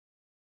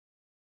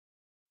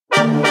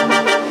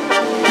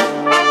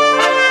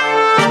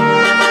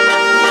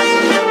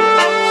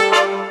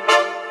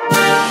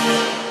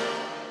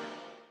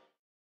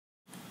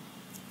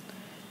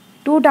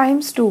2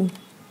 times 2.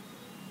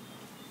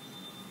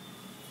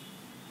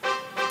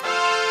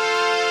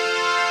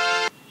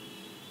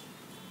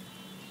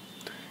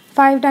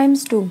 5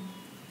 times 2.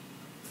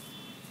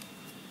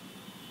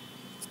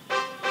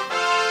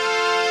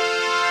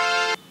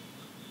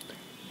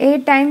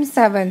 8 times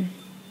 7.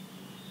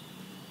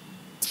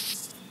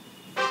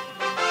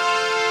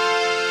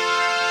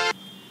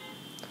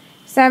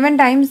 7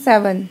 times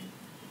 7.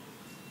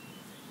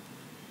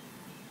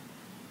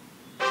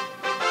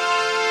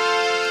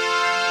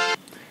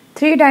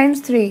 3 times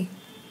 3.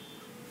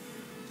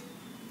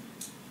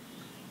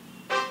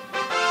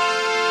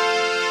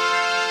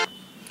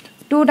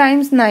 2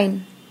 times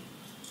 9.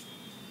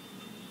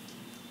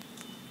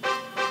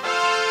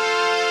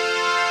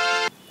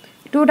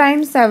 2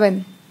 times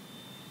 7.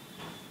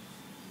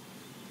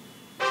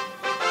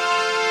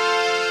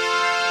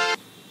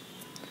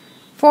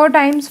 4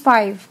 times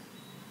 5.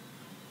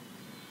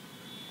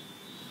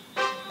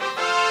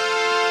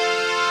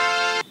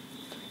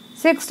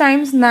 6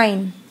 times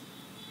 9.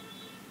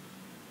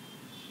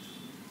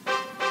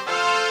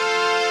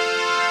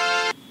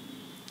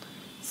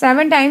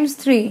 7 times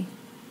 3.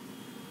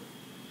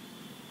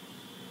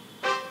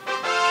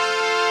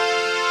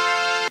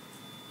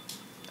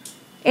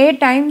 8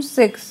 times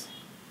 6.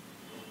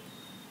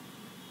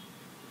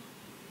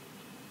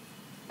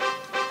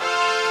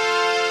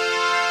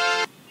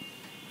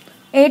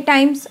 8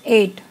 times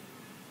 8.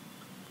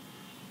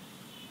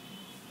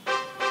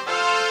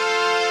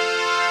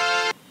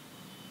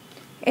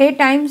 8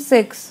 times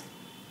 6.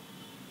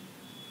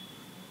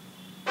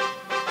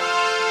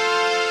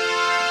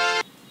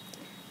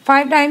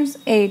 5 times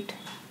 8.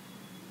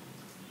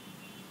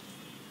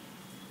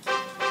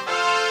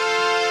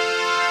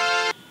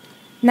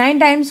 9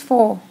 times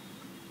 4.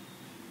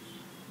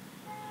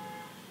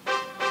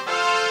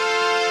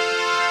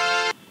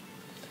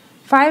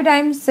 5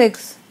 times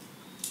 6.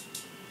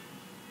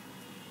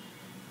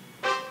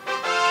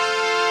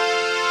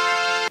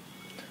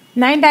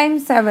 9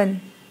 times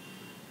 7.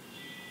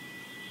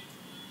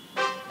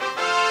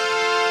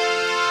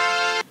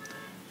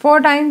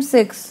 4 times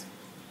 6.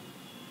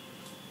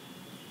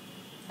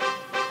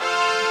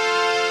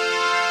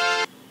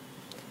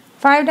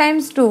 5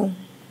 times 2.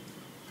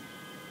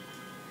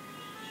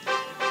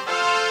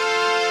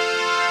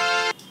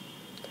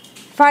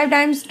 5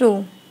 times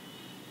 2.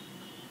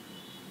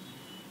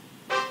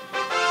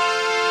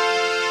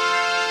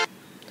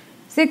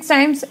 6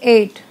 times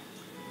 8.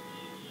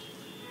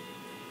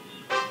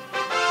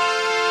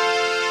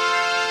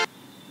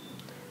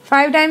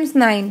 5 times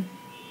 9.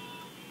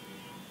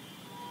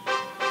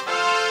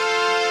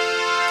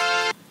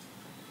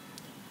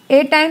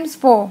 8 times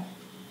 4.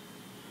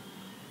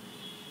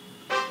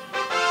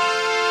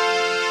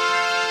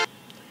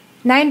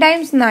 9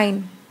 times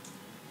 9.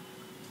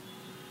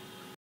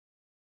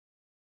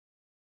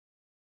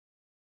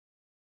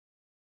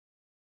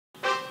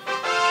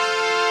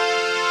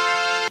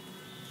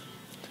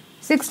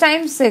 6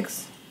 times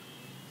 6.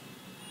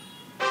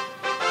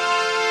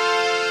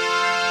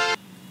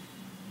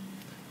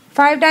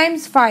 5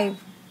 times 5.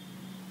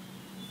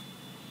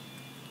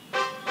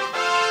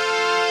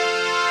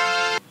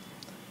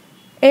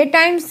 8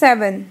 times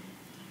 7.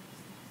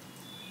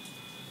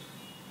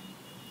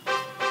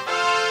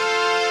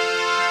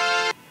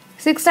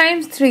 6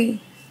 times 3.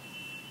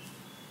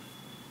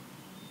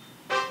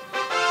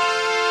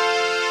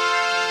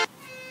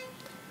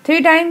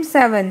 3 times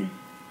 7.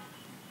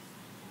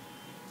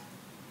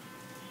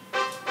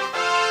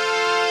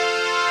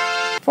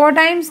 4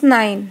 times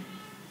 9.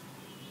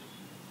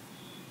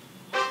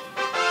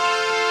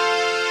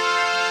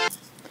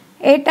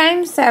 8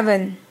 times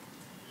 7.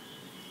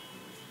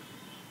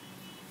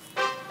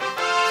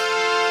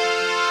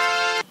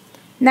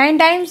 9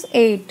 times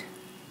 8.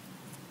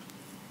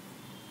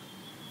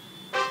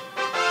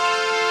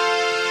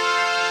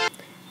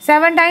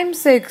 7 times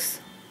 6.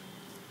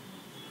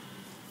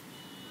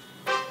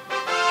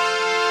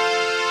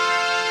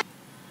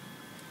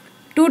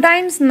 2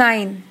 times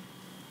 9.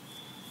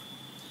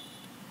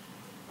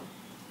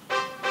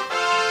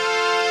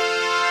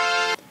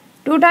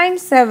 2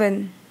 times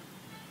 7.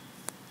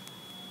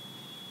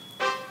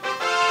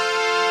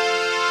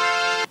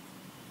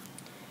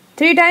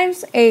 3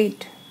 times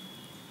 8.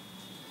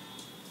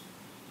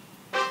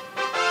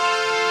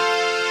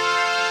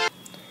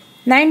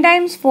 9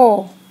 times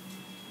 4.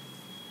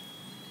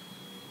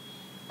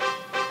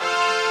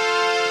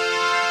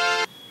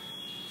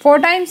 4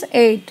 times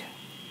 8.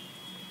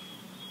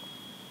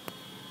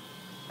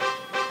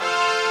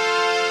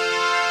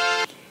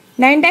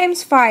 9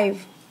 times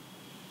 5.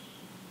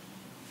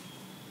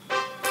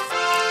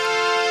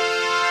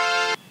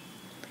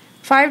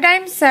 5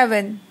 times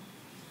 7.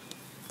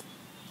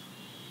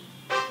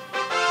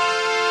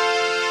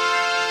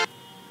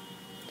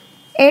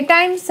 8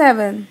 times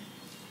 7.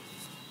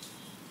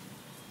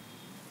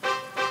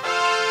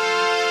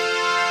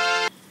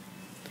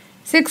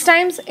 6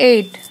 times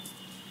 8.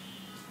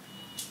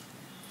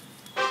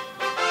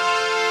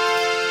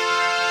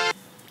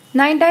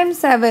 9 times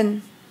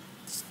 7.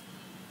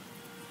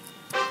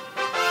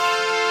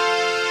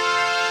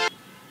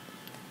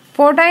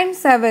 4 times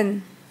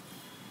 7.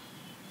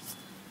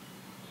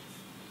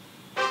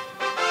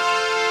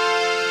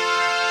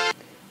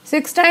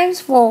 6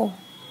 times 4.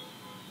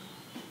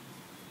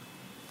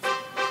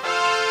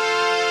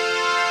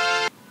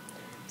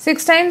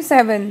 6 times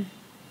 7.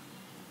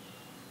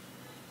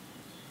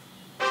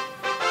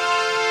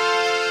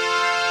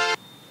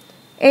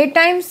 8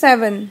 times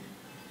 7.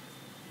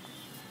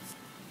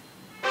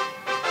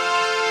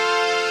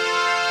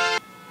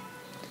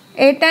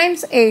 8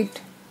 times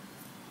 8.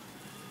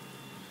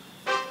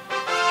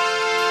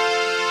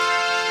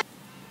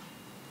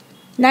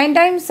 9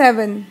 times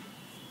 7.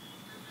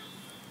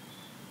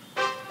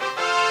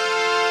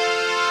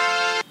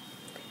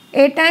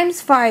 8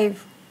 times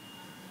 5.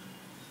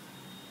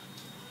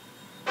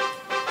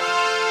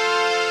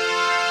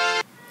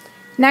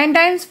 9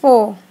 times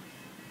 4.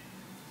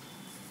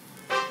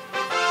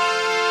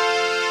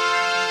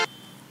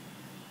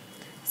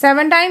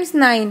 7 times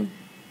 9.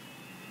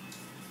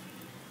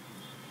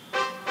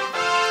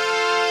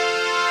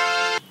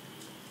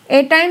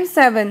 8 times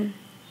 7.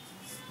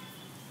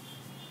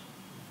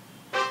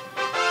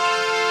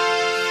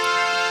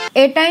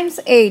 8 times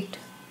 8.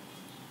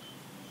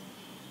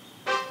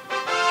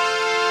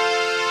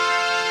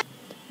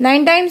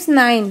 9 times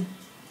 9.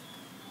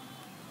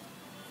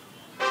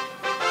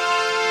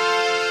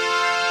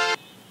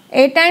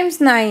 8 times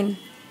 9.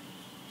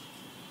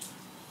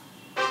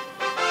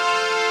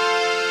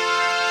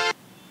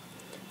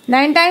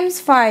 9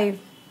 times 5.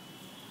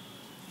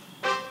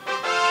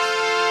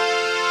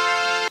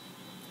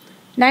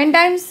 9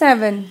 times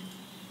 7.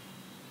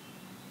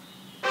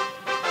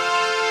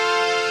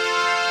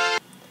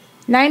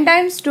 9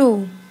 times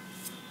 2.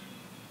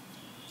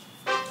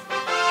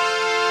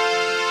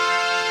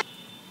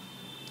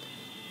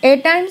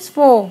 8 times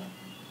 4.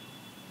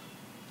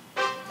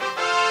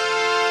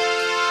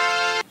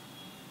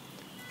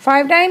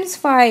 5 times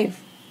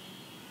 5.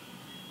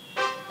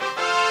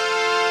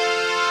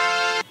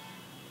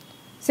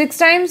 6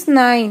 times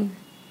 9.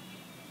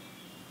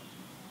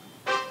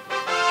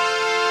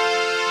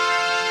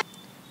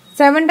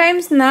 7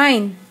 times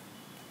 9.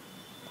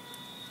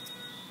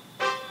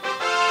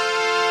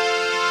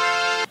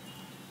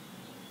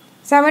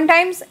 7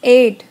 times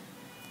 8.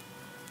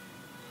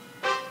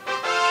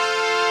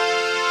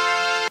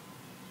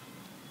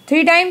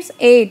 3 times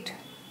 8.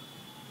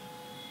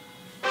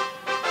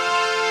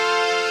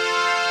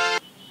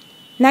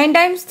 9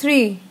 times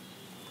 3.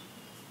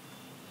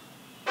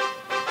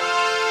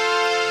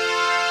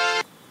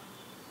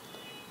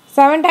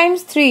 7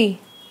 times 3.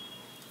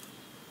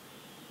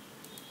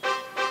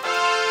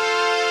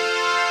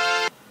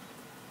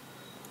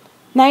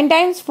 9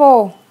 times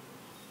 4.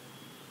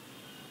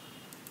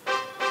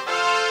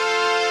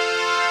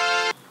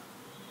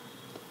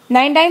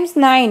 9 times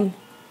 9.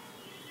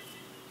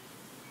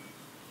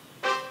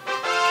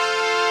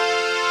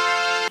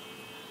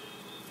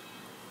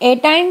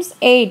 8 times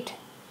 8.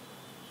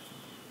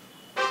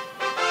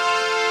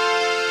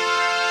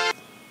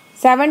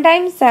 7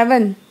 times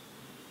 7.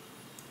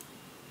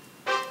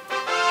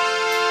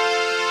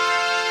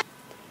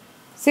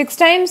 6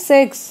 times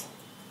 6.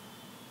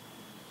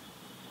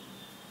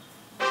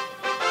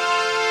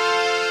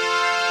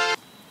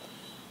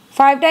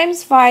 5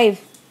 times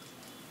 5.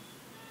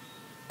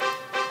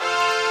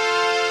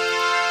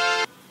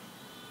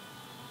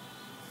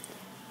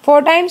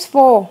 4 times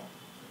 4.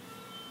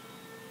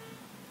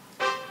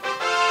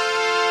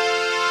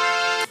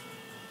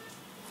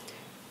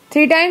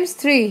 3 times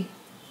 3.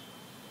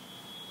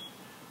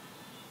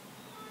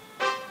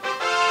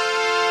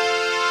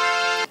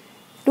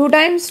 2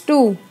 times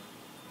 2.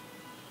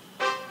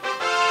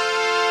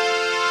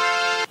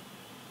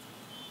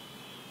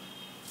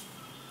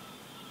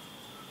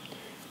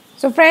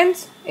 So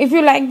friends, if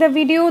you like the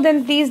video,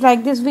 then please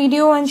like this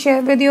video and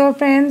share with your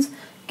friends.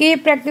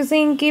 Keep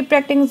practicing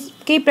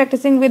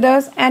with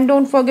us, and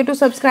don't forget to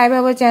subscribe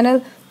our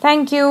channel.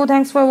 Thank you.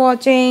 Thanks for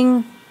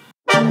watching.